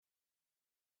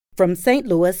from St.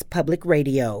 Louis Public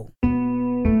Radio.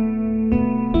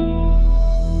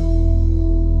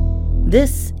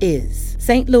 This is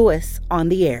St. Louis on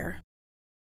the Air.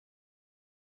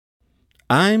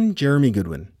 I'm Jeremy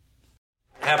Goodwin.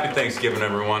 Happy Thanksgiving,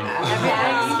 everyone.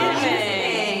 Happy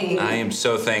Thanksgiving. I am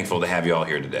so thankful to have you all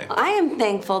here today. I am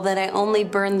thankful that I only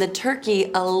burned the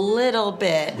turkey a little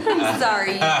bit. I'm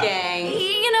sorry, you gang.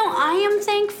 You know, I am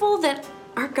thankful that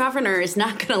our governor is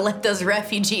not going to let those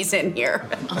refugees in here.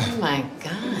 Oh, my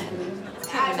God.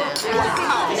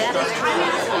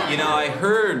 You know, I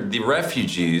heard the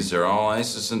refugees are all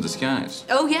ISIS in disguise.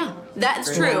 Oh, yeah,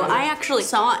 that's true. I actually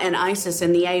saw an ISIS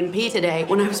in the A&P today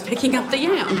when I was picking up the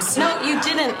yams. No, you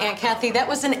didn't, Aunt Kathy. That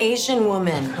was an Asian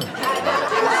woman. You know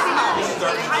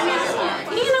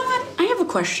what? I have a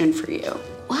question for you.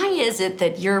 Why is it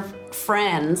that your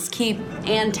friends keep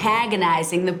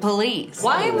antagonizing the police?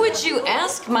 Why would you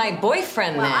ask my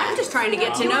boyfriend Well, that? I'm just trying to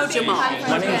get to know Jamal.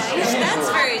 That's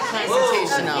very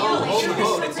sensational.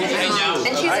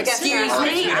 And she's a guest in our house. Excuse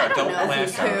me? I don't know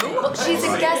who's who. Well, she's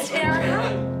a guest in our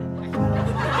house.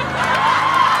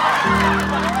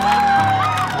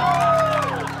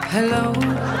 Hello,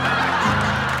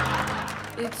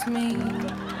 it's me.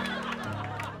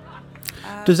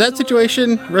 Does that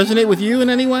situation resonate with you in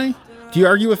any way? Do you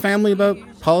argue with family about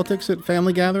politics at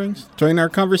family gatherings? Join our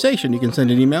conversation. You can send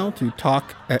an email to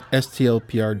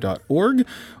talk@stlpr.org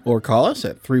or call us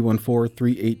at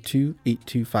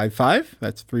 314-382-8255.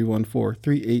 That's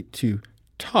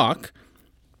 314-382-TALK.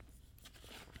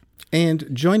 And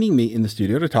joining me in the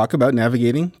studio to talk about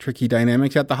navigating tricky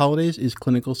dynamics at the holidays is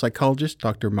clinical psychologist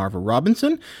Dr. Marva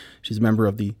Robinson. She's a member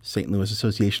of the St. Louis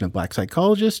Association of Black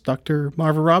Psychologists. Dr.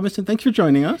 Marva Robinson, thanks for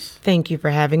joining us. Thank you for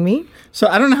having me. So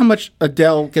I don't know how much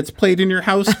Adele gets played in your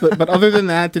house, but other than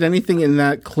that, did anything in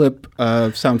that clip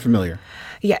sound familiar?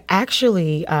 Yeah,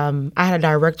 actually, I had a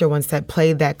director once that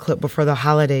played that clip before the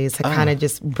holidays to kind of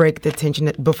just break the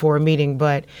tension before a meeting.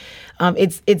 But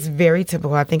it's very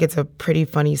typical. I think it's a pretty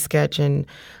funny sketch and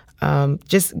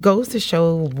just goes to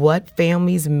show what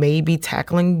families may be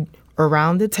tackling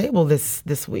around the table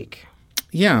this week.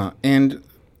 Yeah, and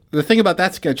the thing about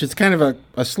that sketch, it's kind of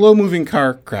a slow-moving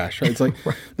car crash, right? It's like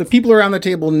the people around the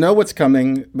table know what's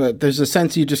coming, but there's a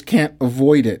sense you just can't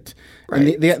avoid it.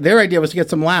 Right. And their idea was to get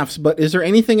some laughs, but is there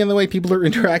anything in the way people are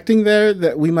interacting there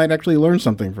that we might actually learn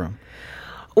something from?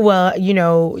 Well, you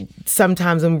know,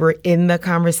 sometimes when we're in the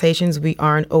conversations, we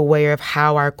aren't aware of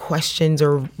how our questions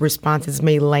or responses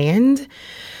may land.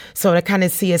 So to kind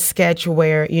of see a sketch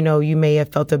where, you know, you may have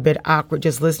felt a bit awkward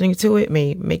just listening to it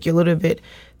may make you a little bit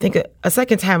think a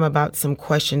second time about some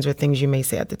questions or things you may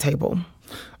say at the table.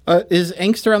 Is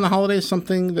angst around the holidays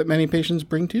something that many patients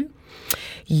bring to you?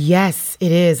 Yes,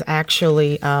 it is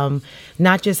actually.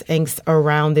 Not just angst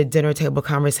around the dinner table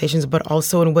conversations, but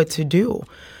also in what to do.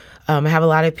 I have a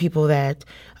lot of people that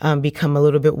become a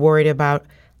little bit worried about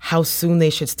how soon they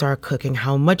should start cooking,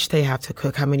 how much they have to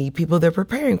cook, how many people they're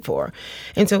preparing for.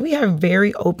 And so we have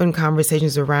very open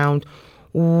conversations around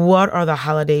what are the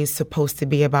holidays supposed to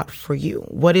be about for you?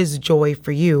 What is joy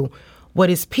for you? What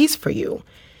is peace for you?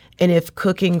 And if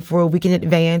cooking for a week in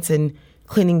advance and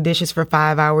cleaning dishes for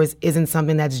 5 hours isn't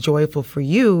something that's joyful for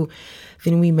you,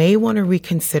 then we may want to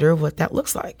reconsider what that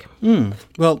looks like.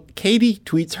 Well, Katie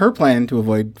tweets her plan to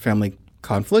avoid family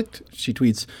conflict. She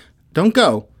tweets, "Don't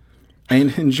go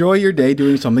and enjoy your day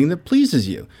doing something that pleases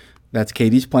you." That's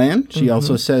Katie's plan. She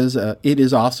also says, "It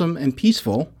is awesome and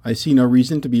peaceful. I see no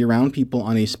reason to be around people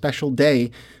on a special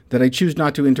day that I choose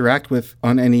not to interact with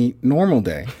on any normal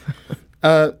day."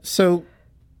 So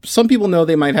some people know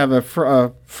they might have a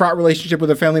fraught relationship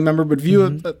with a family member, but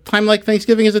view a time like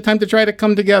Thanksgiving as a time to try to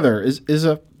come together. Is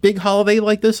a big holiday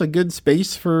like this a good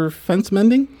space for fence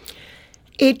mending?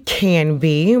 It can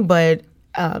be, but,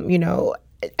 you know,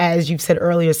 as you've said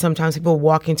earlier, sometimes people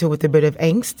walk into it with a bit of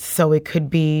angst. So it could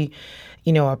be,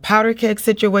 you know, a powder keg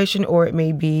situation, or it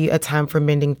may be a time for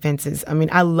mending fences. I mean,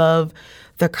 I love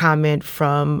the comment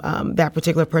from that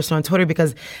particular person on Twitter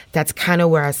because that's kind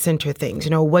of where I center things. You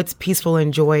know, what's peaceful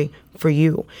and joy for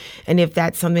you? And if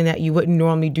that's something that you wouldn't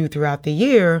normally do throughout the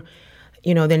year,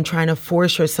 you know, then trying to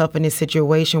force yourself in a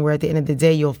situation where at the end of the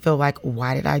day, you'll feel like,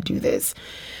 why did I do this?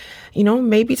 You know,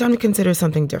 maybe time to consider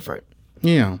something different.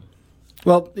 Yeah.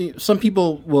 Well, some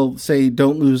people will say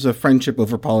don't lose a friendship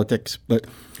over politics, but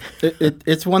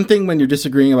it's one thing when you're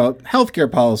disagreeing about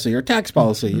healthcare policy or tax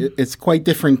policy. It's quite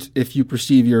different if you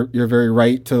perceive your very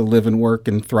right to live and work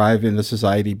and thrive in the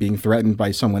society being threatened by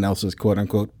someone else's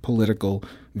quote-unquote political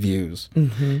views.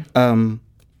 How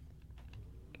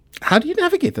do you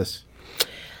navigate this?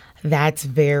 That's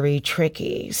very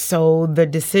tricky. So the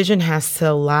decision has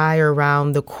to lie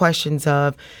around the questions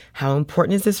of how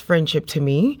important is this friendship to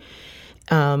me?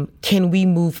 Can we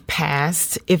move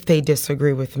past if they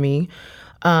disagree with me?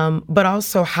 But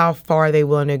also how far are they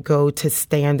willing to go to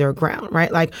stand their ground,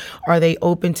 right? Like, are they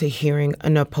open to hearing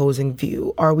an opposing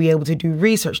view? Are we able to do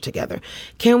research together?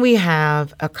 Can we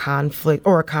have a conflict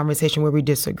or a conversation where we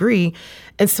disagree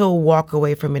and still walk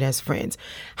away from it as friends?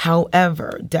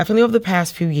 However, definitely over the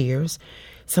past few years,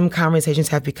 some conversations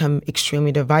have become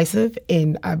extremely divisive,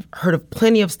 and I've heard of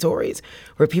plenty of stories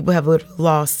where people have literally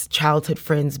lost childhood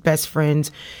friends, best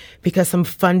friends, because some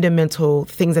fundamental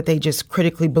things that they just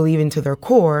critically believe into their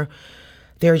core,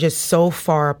 they're just so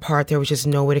far apart, there was just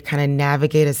no way to kind of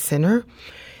navigate a center.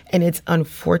 And it's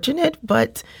unfortunate,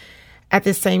 but at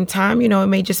the same time, it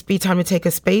may just be time to take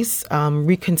a space,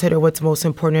 reconsider what's most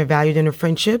important and valued in a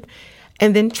friendship,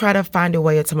 and then try to find a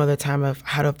way at some other time of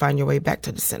how to find your way back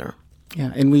to the center.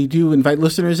 Yeah, and we do invite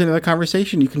listeners into the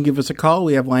conversation. You can give us a call.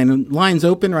 We have lines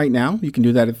open right now. You can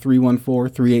do that at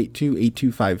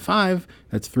 314-382-8255.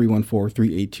 That's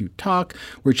 314-382-TALK.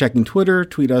 We're checking Twitter.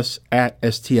 Tweet us at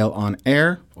STL on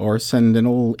air or send an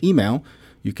old email.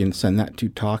 You can send that to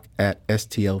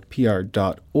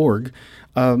talk@stlpr.org.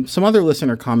 Some other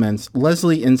listener comments.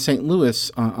 Leslie in St. Louis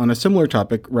on a similar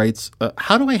topic writes,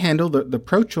 how do I handle the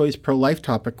pro-choice, pro-life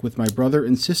topic with my brother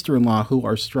and sister-in-law who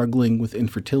are struggling with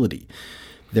infertility?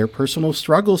 Their personal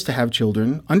struggles to have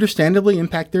children understandably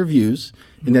impact their views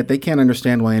in that they can't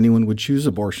understand why anyone would choose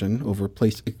abortion over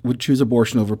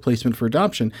placement for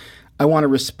adoption. I want to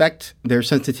respect their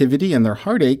sensitivity and their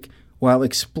heartache while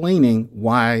explaining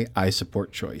why I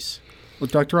support choice. Well,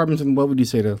 Dr. Robinson, what would you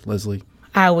say to Leslie?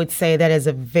 I would say that is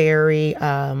a very,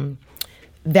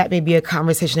 that may be a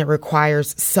conversation that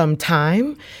requires some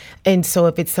time. And so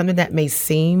if it's something that may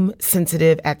seem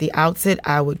sensitive at the outset,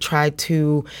 I would try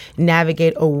to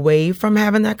navigate away from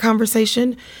having that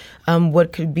conversation.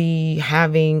 What could be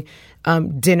having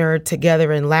dinner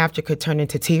together and laughter could turn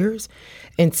into tears.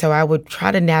 And so I would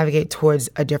try to navigate towards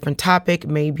a different topic,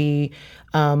 maybe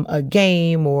a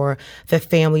game or the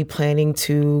family planning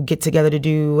to get together to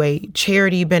do a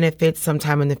charity benefit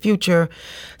sometime in the future,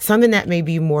 something that may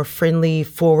be more friendly,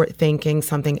 forward-thinking,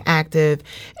 something active,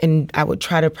 and I would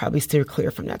try to probably steer clear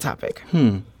from that topic.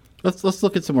 Let's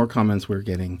look at some more comments we're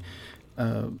getting.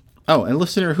 A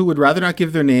listener who would rather not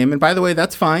give their name, and by the way,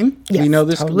 that's fine. Yes, we know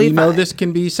this. Totally we know fine. This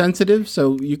can be sensitive,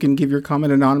 so you can give your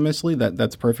comment anonymously.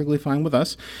 That's perfectly fine with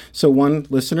us. So one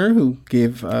listener who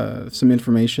gave some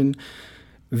information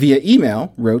via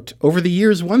email wrote, over the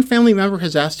years, one family member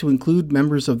has asked to include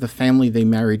members of the family they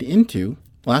married into.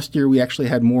 Last year, we actually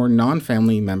had more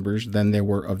non-family members than there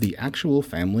were of the actual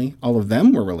family. All of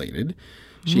them were related.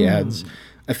 She adds,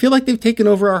 I feel like they've taken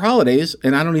over our holidays,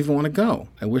 and I don't even want to go.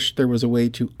 I wish there was a way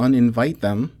to uninvite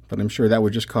them, but I'm sure that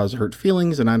would just cause hurt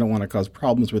feelings, and I don't want to cause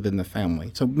problems within the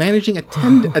family. So managing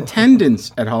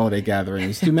attendance at holiday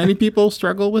gatherings. Do many people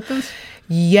struggle with this?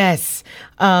 Yes.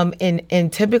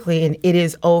 And typically, and it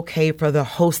is okay for the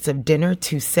host of dinner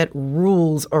to set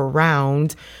rules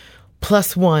around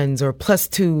 +1s or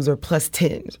 +2s or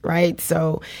 +10s, right?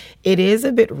 So it is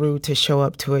a bit rude to show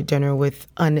up to a dinner with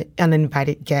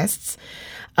uninvited guests.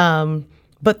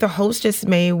 But the hostess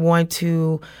may want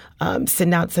to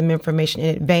send out some information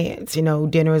in advance.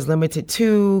 Dinner is limited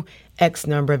to X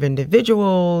number of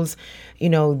individuals.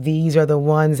 These are the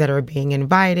ones that are being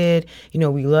invited.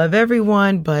 We love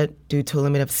everyone, but due to a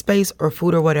limit of space or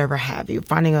food or whatever have you,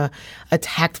 finding a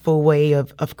tactful way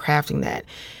of crafting that.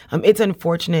 It's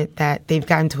unfortunate that they've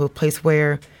gotten to a place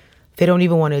where they don't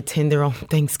even want to attend their own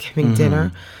Thanksgiving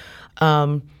dinner.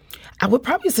 I would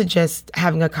probably suggest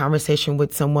having a conversation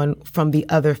with someone from the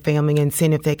other family and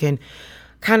seeing if they can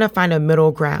kind of find a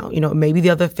middle ground. Maybe the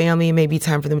other family, it may be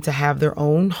time for them to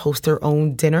host their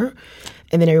own dinner,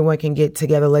 and then everyone can get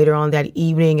together later on that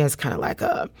evening as kind of like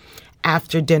a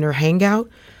after dinner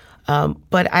hangout.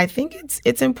 But I think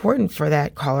it's important for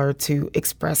that caller to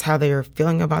express how they are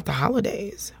feeling about the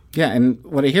holidays. Yeah, and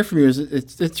what I hear from you is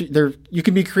you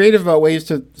can be creative about ways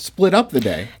to split up the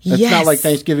day. It's not like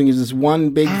Thanksgiving is this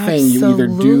one big thing you either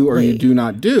do or you do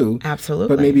not do.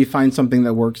 Absolutely. But maybe find something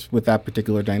that works with that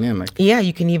particular dynamic. Yeah,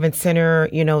 you can even center,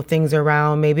 things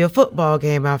around maybe a football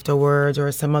game afterwards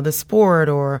or some other sport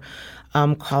or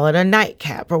call it a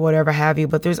nightcap or whatever have you.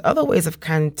 But there's other ways of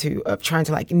trying to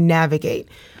like navigate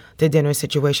the dinner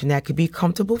situation that could be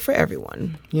comfortable for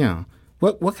everyone. Yeah.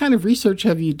 What kind of research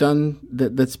have you done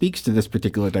that speaks to this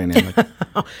particular dynamic?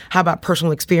 How about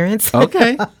personal experience?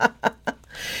 Okay.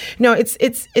 No,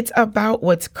 it's about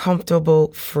what's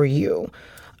comfortable for you,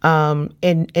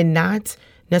 and not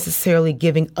necessarily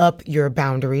giving up your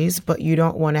boundaries, but you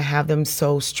don't want to have them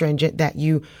so stringent that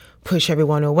you push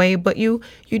everyone away. But you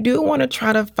do want to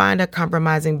try to find a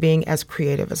compromise and being as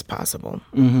creative as possible.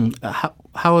 Mm-hmm.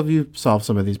 How have you solved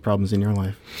some of these problems in your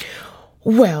life?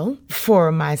 Well,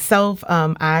 for myself,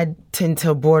 I tend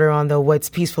to border on the what's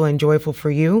peaceful and joyful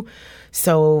for you.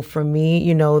 So for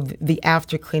me, the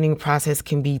after cleaning process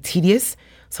can be tedious.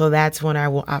 So that's when I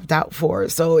will opt out for.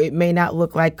 So it may not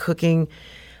look like cooking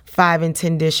 5 and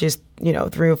 10 dishes,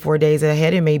 3 or 4 days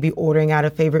ahead. It may be ordering out a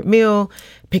favorite meal,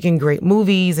 picking great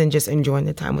movies, and just enjoying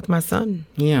the time with my son.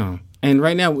 Yeah. And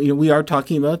right now, we are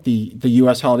talking about the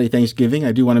U.S. holiday Thanksgiving.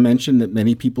 I do want to mention that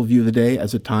many people view the day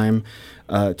as a time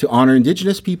to honor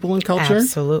Indigenous people and culture.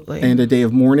 Absolutely. And a day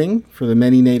of mourning for the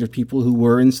many Native people who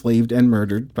were enslaved and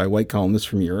murdered by white colonists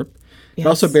from Europe. Yes. It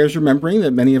also bears remembering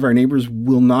that many of our neighbors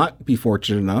will not be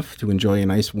fortunate enough to enjoy a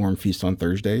nice warm feast on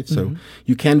Thursday. So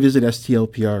you can visit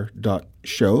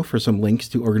stlpr.show for some links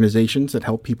to organizations that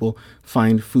help people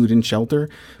find food and shelter.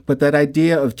 But that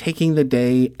idea of taking the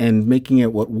day and making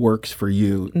it what works for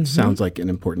you sounds like an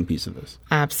important piece of this.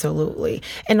 Absolutely.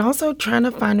 And also trying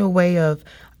to find a way of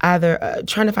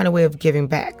giving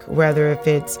back, whether if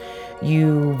it's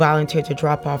you volunteer to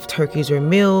drop off turkeys or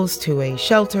meals to a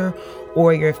shelter,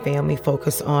 or your family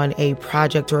focus on a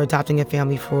project or adopting a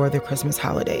family for the Christmas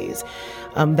holidays.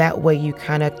 That way you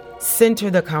kind of center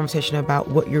the conversation about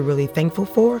what you're really thankful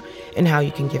for and how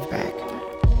you can give back.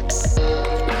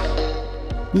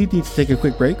 We need to take a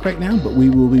quick break right now, but we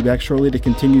will be back shortly to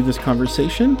continue this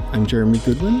conversation. I'm Jeremy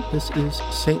Goodwin. This is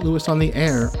St. Louis on the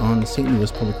Air on St.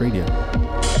 Louis Public Radio.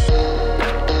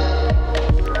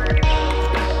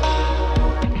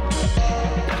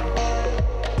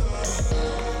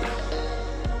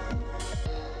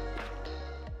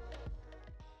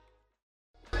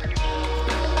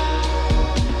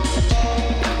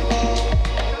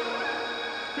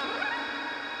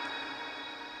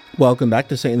 Welcome back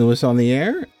to St. Louis on the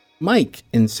Air. Mike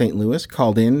in St. Louis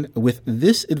called in with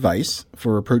this advice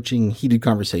for approaching heated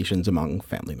conversations among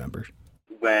family members.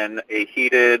 When a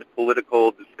heated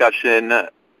political discussion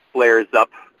flares up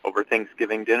over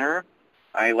Thanksgiving dinner,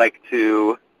 I like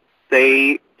to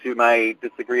say to my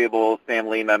disagreeable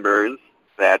family members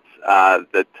that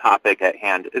the topic at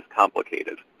hand is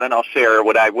complicated. Then I'll share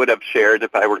what I would have shared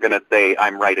if I were going to say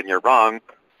I'm right and you're wrong,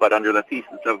 but under the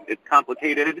thesis of it's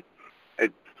complicated,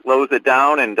 it slows it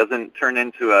down and doesn't turn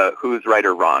into a who's right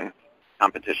or wrong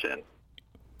competition.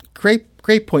 Great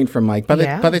point from Mike. By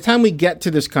the time we get to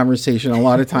this conversation, a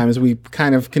lot of times we've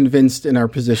kind of convinced in our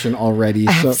position already.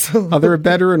 So are there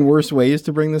better and worse ways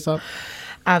to bring this up?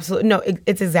 Absolutely. No,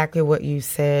 it's exactly what you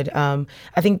said. I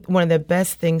think one of the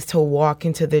best things to walk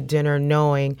into the dinner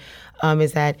knowing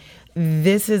is that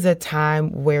this is a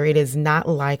time where it is not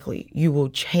likely you will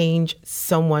change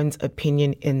someone's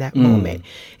opinion in that moment.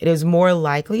 It is more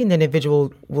likely an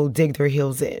individual will dig their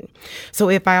heels in. So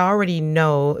if I already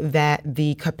know that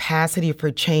the capacity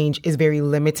for change is very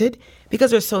limited because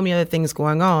there's so many other things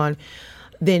going on,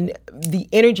 then the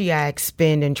energy I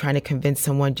expend in trying to convince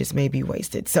someone just may be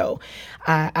wasted. So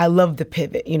I love the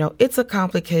pivot. It's a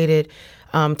complicated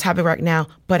topic right now,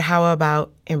 but how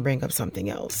about and bring up something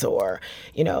else? Or,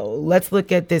 let's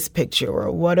look at this picture,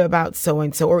 or what about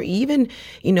so-and-so? Or even,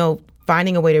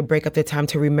 finding a way to break up the time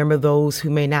to remember those who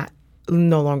may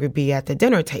no longer be at the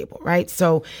dinner table, right?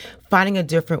 So finding a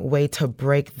different way to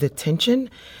break the tension.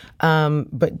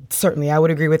 But certainly I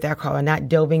would agree with that call and not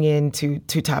delving into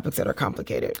two topics that are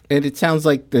complicated. And it sounds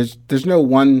like there's no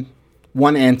one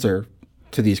answer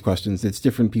to these questions. It's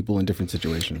different people in different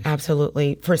situations.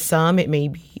 Absolutely. For some, it may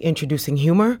be introducing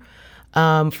humor.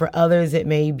 For others, it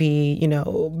may be,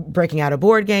 breaking out a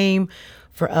board game.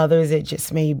 For others, it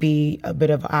just may be a bit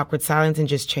of awkward silence and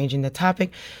just changing the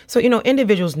topic. So,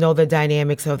 individuals know the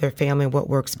dynamics of their family and what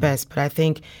works best. But I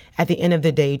think at the end of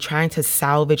the day, trying to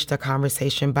salvage the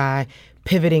conversation by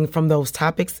pivoting from those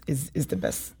topics is the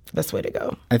best way to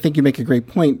go. I think you make a great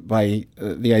point by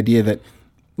the idea that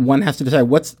one has to decide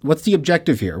what's the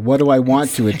objective here? What do I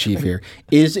want to achieve here?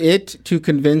 Is it to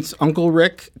convince Uncle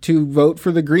Rick to vote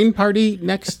for the Green Party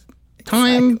next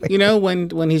time,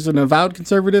 when he's an avowed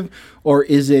conservative? Or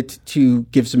is it to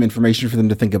give some information for them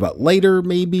to think about later,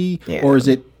 maybe? Yeah. Or is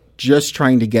it just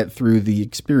trying to get through the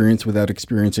experience without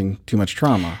experiencing too much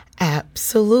trauma?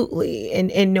 Absolutely.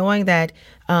 And knowing that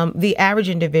the average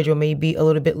individual may be a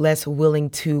little bit less willing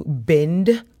to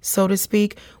bend, so to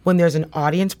speak, when there's an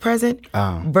audience present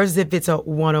versus if it's a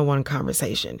one-on-one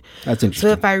conversation. That's interesting.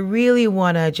 So if I really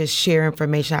want to just share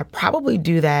information, I probably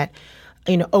do that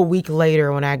a week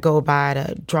later when I go by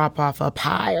to drop off a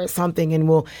pie or something, and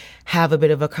we'll have a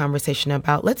bit of a conversation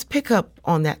about, let's pick up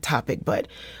on that topic. But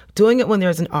doing it when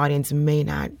there's an audience may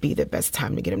not be the best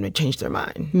time to get them to change their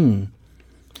mind.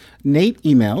 Nate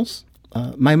emails,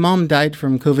 my mom died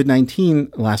from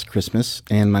COVID-19 last Christmas,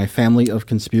 and my family of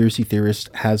conspiracy theorists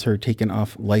has her taken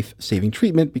off life-saving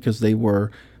treatment because they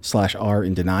were/are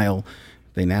in denial.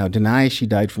 They now deny she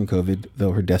died from COVID,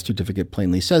 though her death certificate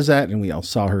plainly says that, and we all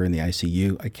saw her in the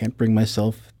ICU. I can't bring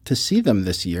myself to see them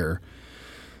this year.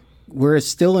 We're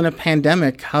still in a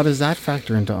pandemic. How does that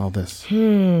factor into all this?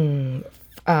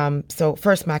 So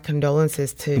first, my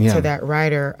condolences to that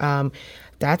writer.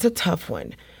 That's a tough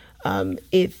one.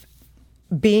 If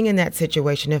being in that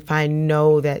situation, if I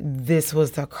know that this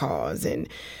was the cause and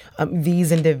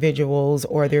these individuals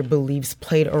or their beliefs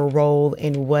played a role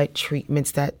in what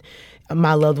treatments that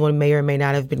my loved one may or may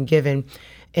not have been given,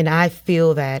 and I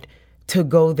feel that to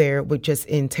go there would just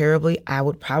end terribly, I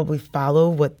would probably follow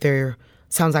what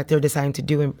sounds like they're deciding to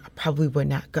do, and I probably would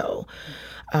not go.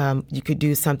 You could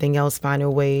do something else, find a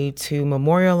way to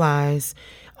memorialize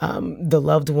the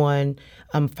loved one,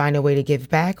 find a way to give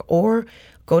back, or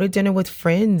go to dinner with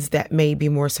friends that may be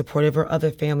more supportive or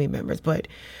other family members. But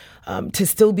to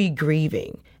still be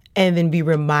grieving and then be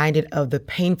reminded of the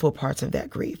painful parts of that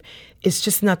grief, it's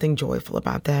just nothing joyful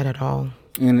about that at all.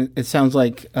 And it sounds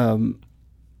like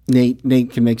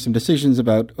Nate can make some decisions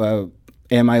about,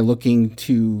 am I looking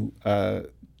to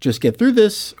just get through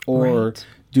this, or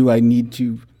do I need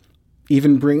to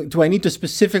do I need to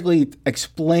specifically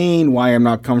explain why I'm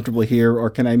not comfortable here, or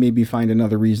can I maybe find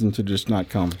another reason to just not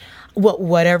come? Well,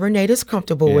 whatever Nate is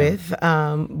comfortable with.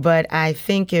 But I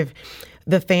think if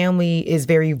the family is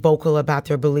very vocal about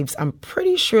their beliefs, I'm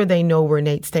pretty sure they know where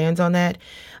Nate stands on that.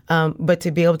 But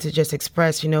to be able to just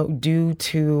express, due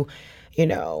to,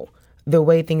 the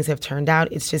way things have turned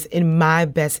out, it's just in my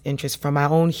best interest for my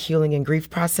own healing and grief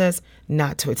process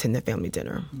not to attend the family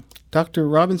dinner. Dr.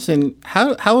 Robinson,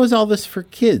 how is all this for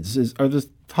kids? Are the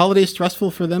holidays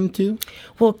stressful for them too?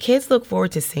 Well, kids look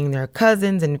forward to seeing their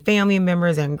cousins and family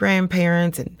members and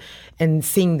grandparents and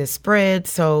seeing the spread.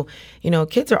 So,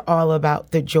 kids are all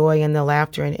about the joy and the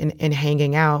laughter and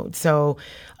hanging out. So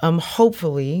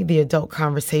hopefully the adult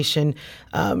conversation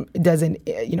doesn't,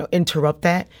 interrupt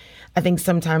that. I think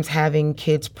sometimes having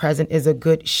kids present is a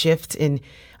good shift in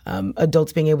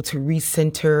adults being able to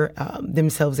recenter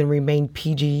themselves and remain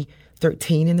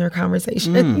PG-13 in their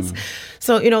conversations.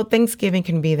 So, Thanksgiving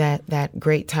can be that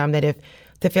great time that if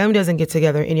the family doesn't get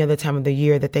together any other time of the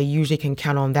year, that they usually can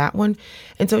count on that one.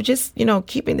 And so just,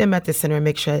 keeping them at the center and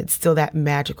make sure it's still that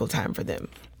magical time for them.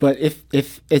 But if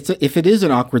it is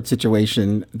an awkward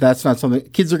situation, that's not something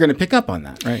kids are going to pick up on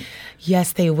that, right?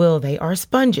 Yes, they will. They are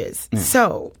sponges. Yeah.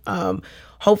 So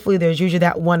hopefully there's usually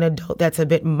that one adult that's a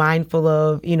bit mindful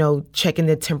of, checking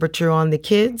the temperature on the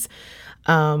kids.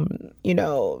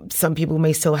 Some people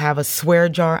may still have a swear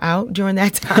jar out during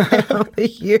that time of the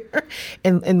year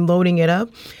and loading it up.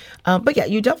 But yeah,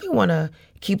 you definitely want to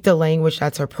keep the language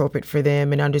that's appropriate for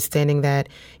them and understanding that,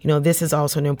 this is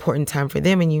also an important time for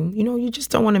them, and you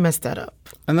just don't want to mess that up.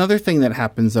 Another thing that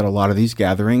happens at a lot of these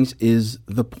gatherings is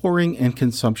the pouring and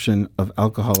consumption of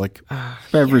alcoholic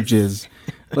beverages.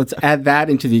 Yes. Let's add that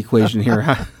into the equation here.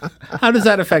 How does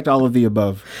that affect all of the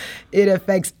above? It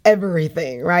affects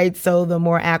everything, right? So the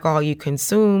more alcohol you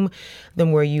consume, the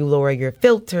more you lower your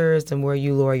filters, the more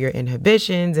you lower your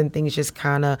inhibitions, and things just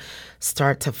kind of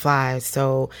start to fly.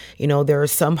 So, there are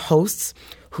some hosts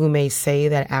who may say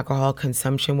that alcohol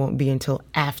consumption won't be until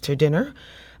after dinner.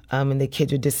 And the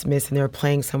kids are dismissed and they're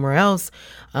playing somewhere else.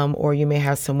 Or you may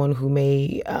have someone who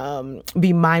may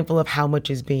be mindful of how much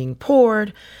is being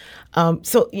poured.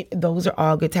 So those are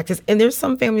all good tactics. And there's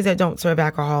some families that don't serve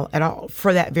alcohol at all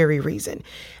for that very reason.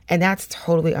 And that's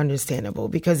totally understandable,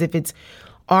 because if it's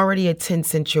already a tense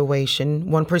situation,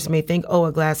 one person may think,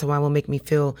 a glass of wine will make me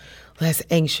feel less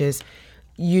anxious.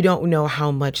 You don't know how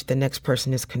much the next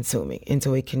person is consuming. And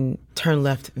so it can turn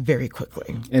left very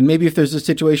quickly. And maybe if there's a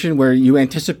situation where you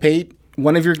anticipate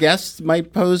one of your guests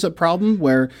might pose a problem,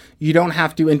 where you don't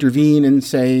have to intervene and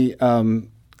say,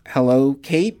 hello,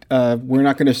 Kate, we're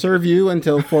not going to serve you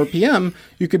until 4 p.m.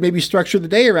 You could maybe structure the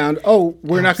day around,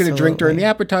 we're not going to drink during the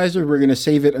appetizer. We're going to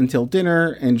save it until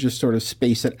dinner and just sort of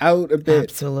space it out a bit.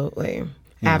 Absolutely.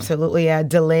 Yeah. Absolutely. Yeah.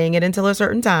 Delaying it until a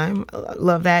certain time.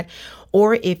 Love that.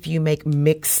 Or if you make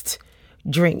mixed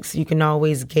drinks, you can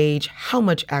always gauge how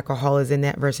much alcohol is in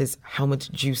that versus how much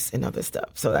juice and other stuff.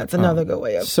 So that's another good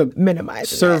way of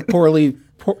minimizing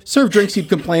serve drinks you'd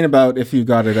complain about if you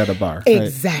got it at a bar.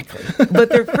 Exactly. Right? But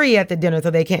they're free at the dinner, so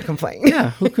they can't complain.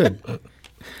 Yeah, who could?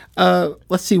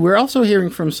 Let's see. We're also hearing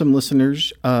from some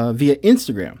listeners via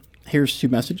Instagram. Here's 2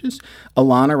 messages.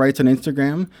 Alana writes on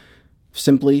Instagram,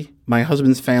 simply, my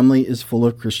husband's family is full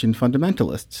of Christian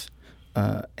fundamentalists.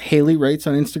 Haley writes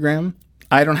on Instagram,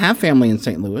 I don't have family in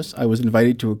St. Louis. I was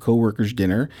invited to a coworker's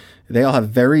dinner. They all have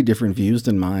very different views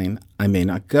than mine. I may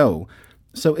not go.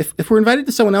 So if we're invited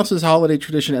to someone else's holiday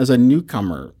tradition as a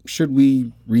newcomer, should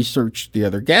we research the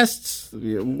other guests?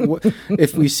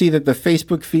 If we see that the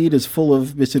Facebook feed is full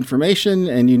of misinformation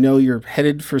and you know you're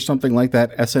headed for something like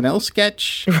that SNL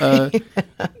sketch, how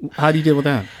do you deal with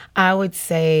that? I would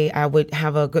say I would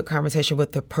have a good conversation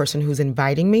with the person who's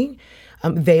inviting me.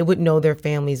 They would know their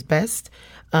families best.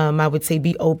 I would say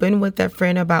be open with that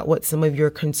friend about what some of your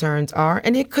concerns are.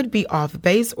 And it could be off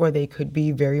base or they could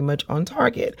be very much on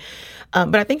target.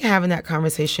 But I think having that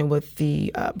conversation with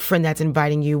the friend that's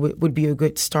inviting you would be a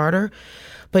good starter.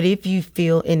 But if you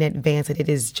feel in advance that it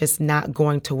is just not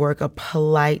going to work, a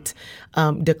polite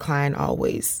decline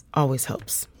always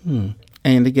helps.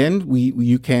 And again,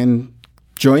 you can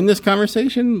join this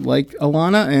conversation like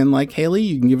Alana and like Haley.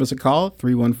 You can give us a call,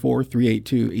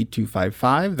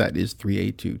 314-382-8255. That is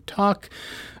 382-TALK.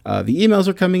 The emails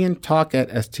are coming in,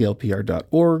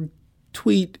 talk@stlpr.org.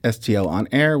 Tweet STL on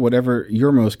air, whatever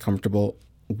you're most comfortable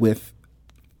with.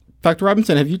 Dr.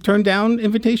 Robinson, have you turned down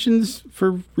invitations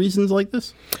for reasons like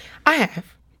this? I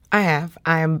have.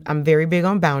 I'm very big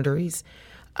on boundaries.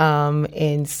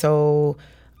 And so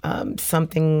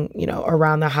something,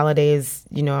 around the holidays,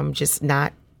 I'm just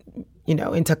not,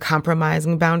 into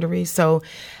compromising boundaries. So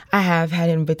I have had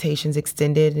invitations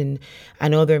extended, and I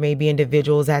know there may be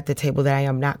individuals at the table that I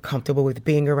am not comfortable with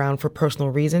being around for personal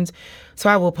reasons. So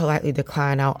I will politely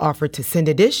decline. I'll offer to send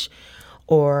a dish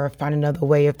or find another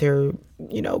way if they're,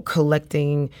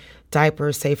 collecting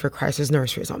diapers, say for Crisis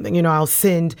Nursery or something. I'll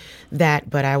send that,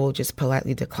 but I will just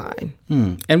politely decline.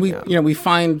 And we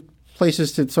find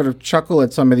places to sort of chuckle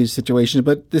at some of these situations,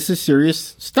 but this is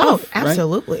serious stuff. Oh,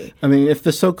 absolutely. Right? I mean, if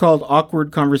the so-called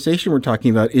awkward conversation we're talking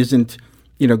about isn't,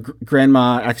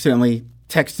 grandma accidentally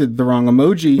texted the wrong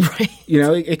emoji, right.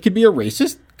 It could be a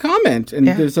racist comment, and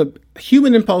there's a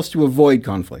human impulse to avoid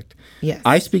conflict. Yes.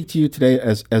 I speak to you today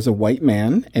as a white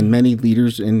man, and many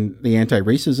leaders in the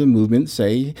anti-racism movement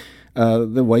say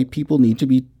the white people need to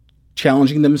be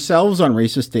challenging themselves on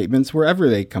racist statements wherever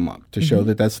they come up to show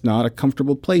that that's not a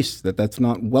comfortable place, that's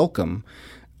not welcome.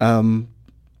 Do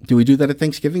we do that at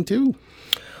Thanksgiving too?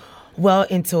 Well,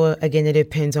 again, it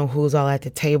depends on who's all at the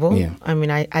table. Yeah. I mean,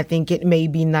 I think it may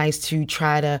be nice to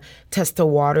try to test the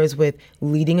waters with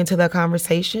leading into the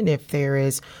conversation if there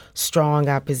is strong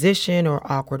opposition or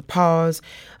awkward pause.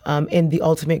 And the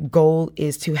ultimate goal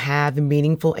is to have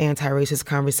meaningful anti-racist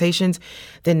conversations,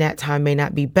 then that time may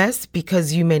not be best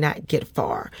because you may not get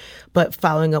far. But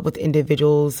following up with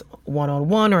individuals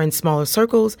one-on-one or in smaller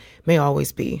circles may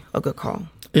always be a good call.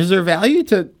 Is there value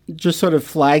to just sort of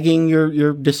flagging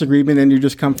your disagreement and your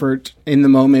discomfort in the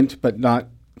moment, but not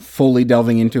fully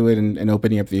delving into it and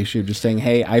opening up the issue, just saying,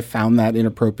 hey, I found that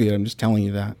inappropriate. I'm just telling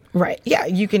you that. Right. Yeah,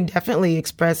 you can definitely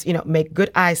express, make good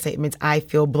I statements. I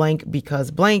feel blank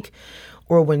because blank.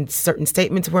 Or when certain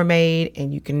statements were made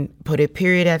and you can put a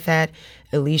period at that,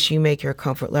 at least you make your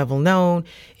comfort level known.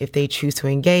 If they choose to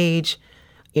engage,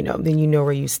 then you know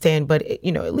where you stand. But,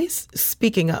 at least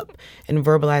speaking up and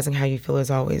verbalizing how you feel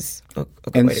is always a good way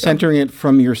to go. And centering it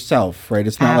from yourself, right?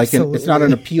 It's not it's not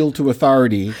an appeal to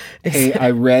authority. Hey,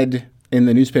 I read in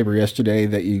the newspaper yesterday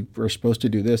that you were supposed to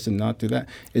do this and not do that.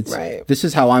 It's right. This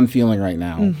is how I'm feeling right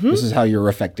now. Mm-hmm. This is how you're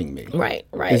affecting me. Right.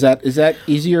 Is that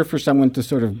easier for someone to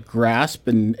sort of grasp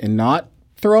and not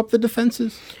throw up the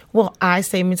defenses? Well, I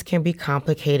statements can be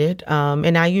complicated.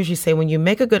 And I usually say when you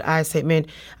make a good I statement,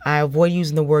 I avoid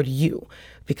using the word you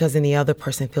because then the other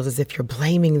person feels as if you're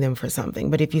blaming them for something.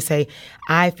 But if you say,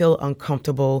 I feel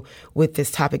uncomfortable with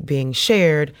this topic being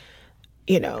shared,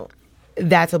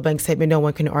 that's a blank statement. No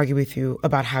one can argue with you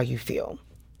about how you feel.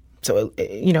 So,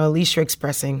 at least you're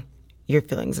expressing your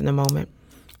feelings in the moment.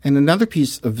 And another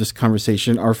piece of this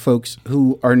conversation are folks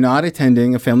who are not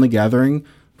attending a family gathering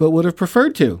but would have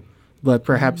preferred to. But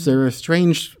perhaps they're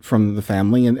estranged from the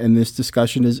family, and this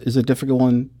discussion is a difficult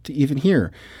one to even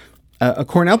hear. A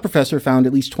Cornell professor found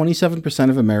at least 27%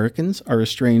 of Americans are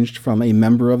estranged from a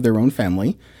member of their own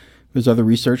family. There's other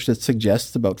research that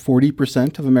suggests about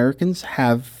 40% of Americans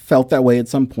have felt that way at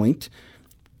some point.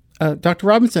 Dr.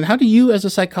 Robinson, how do you as a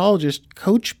psychologist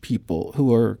coach people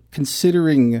who are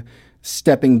considering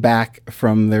stepping back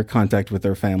from their contact with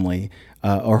their family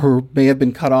or who may have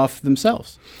been cut off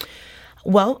themselves?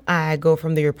 Well, I go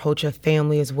from the approach of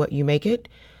family is what you make it.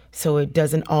 So it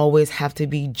doesn't always have to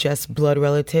be just blood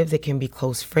relatives. It can be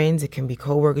close friends. It can be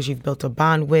coworkers you've built a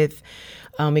bond with.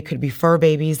 It could be fur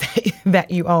babies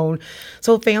that you own.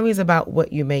 So family is about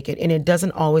what you make it. And it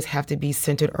doesn't always have to be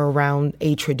centered around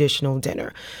a traditional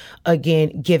dinner.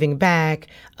 Again, giving back,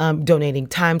 donating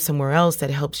time somewhere else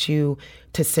that helps you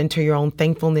to center your own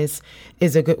thankfulness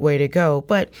is a good way to go.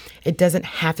 But it doesn't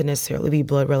have to necessarily be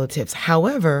blood relatives.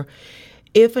 However,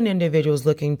 if an individual is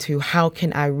looking to how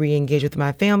can I re-engage with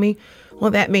my family,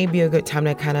 well, that may be a good time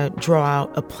to kind of draw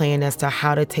out a plan as to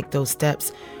how to take those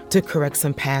steps to correct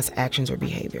some past actions or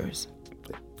behaviors.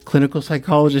 Clinical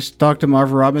psychologist Dr.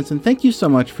 Marva Robinson, thank you so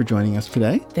much for joining us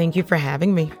today. Thank you for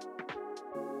having me.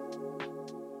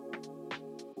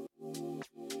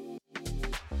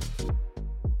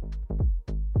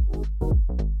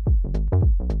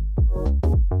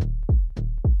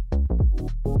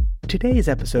 Today's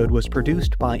episode was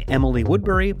produced by Emily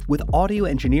Woodbury with audio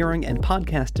engineering and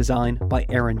podcast design by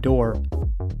Aaron Dorr.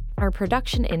 Our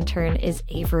production intern is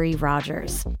Avery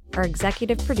Rogers. Our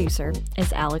executive producer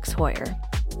is Alex Hoyer.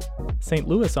 St.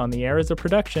 Louis on the Air is a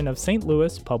production of St.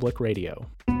 Louis Public Radio.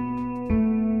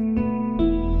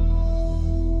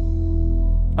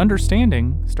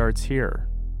 Understanding starts here.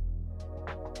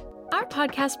 Our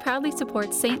podcast proudly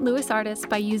supports St. Louis artists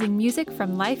by using music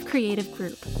from Life Creative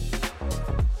Group.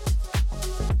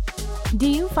 Do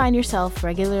you find yourself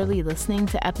regularly listening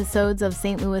to episodes of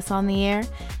St. Louis on the Air?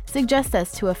 Suggest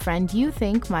us to a friend you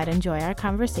think might enjoy our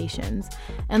conversations,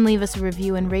 and leave us a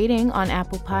review and rating on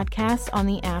Apple Podcasts on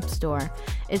the App Store.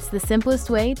 It's the simplest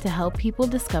way to help people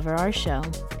discover our show.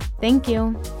 Thank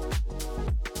you.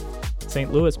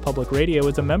 St. Louis Public Radio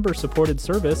is a member-supported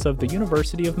service of the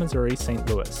University of Missouri St.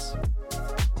 Louis.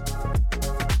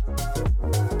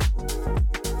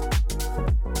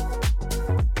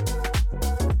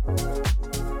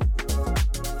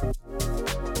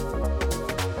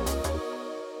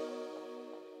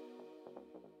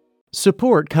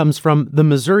 Support comes from the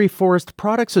Missouri Forest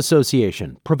Products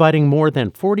Association, providing more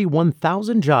than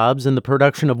 41,000 jobs in the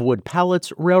production of wood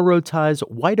pallets, railroad ties,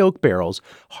 white oak barrels,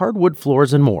 hardwood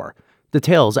floors, and more.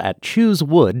 Details at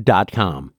choosewood.com.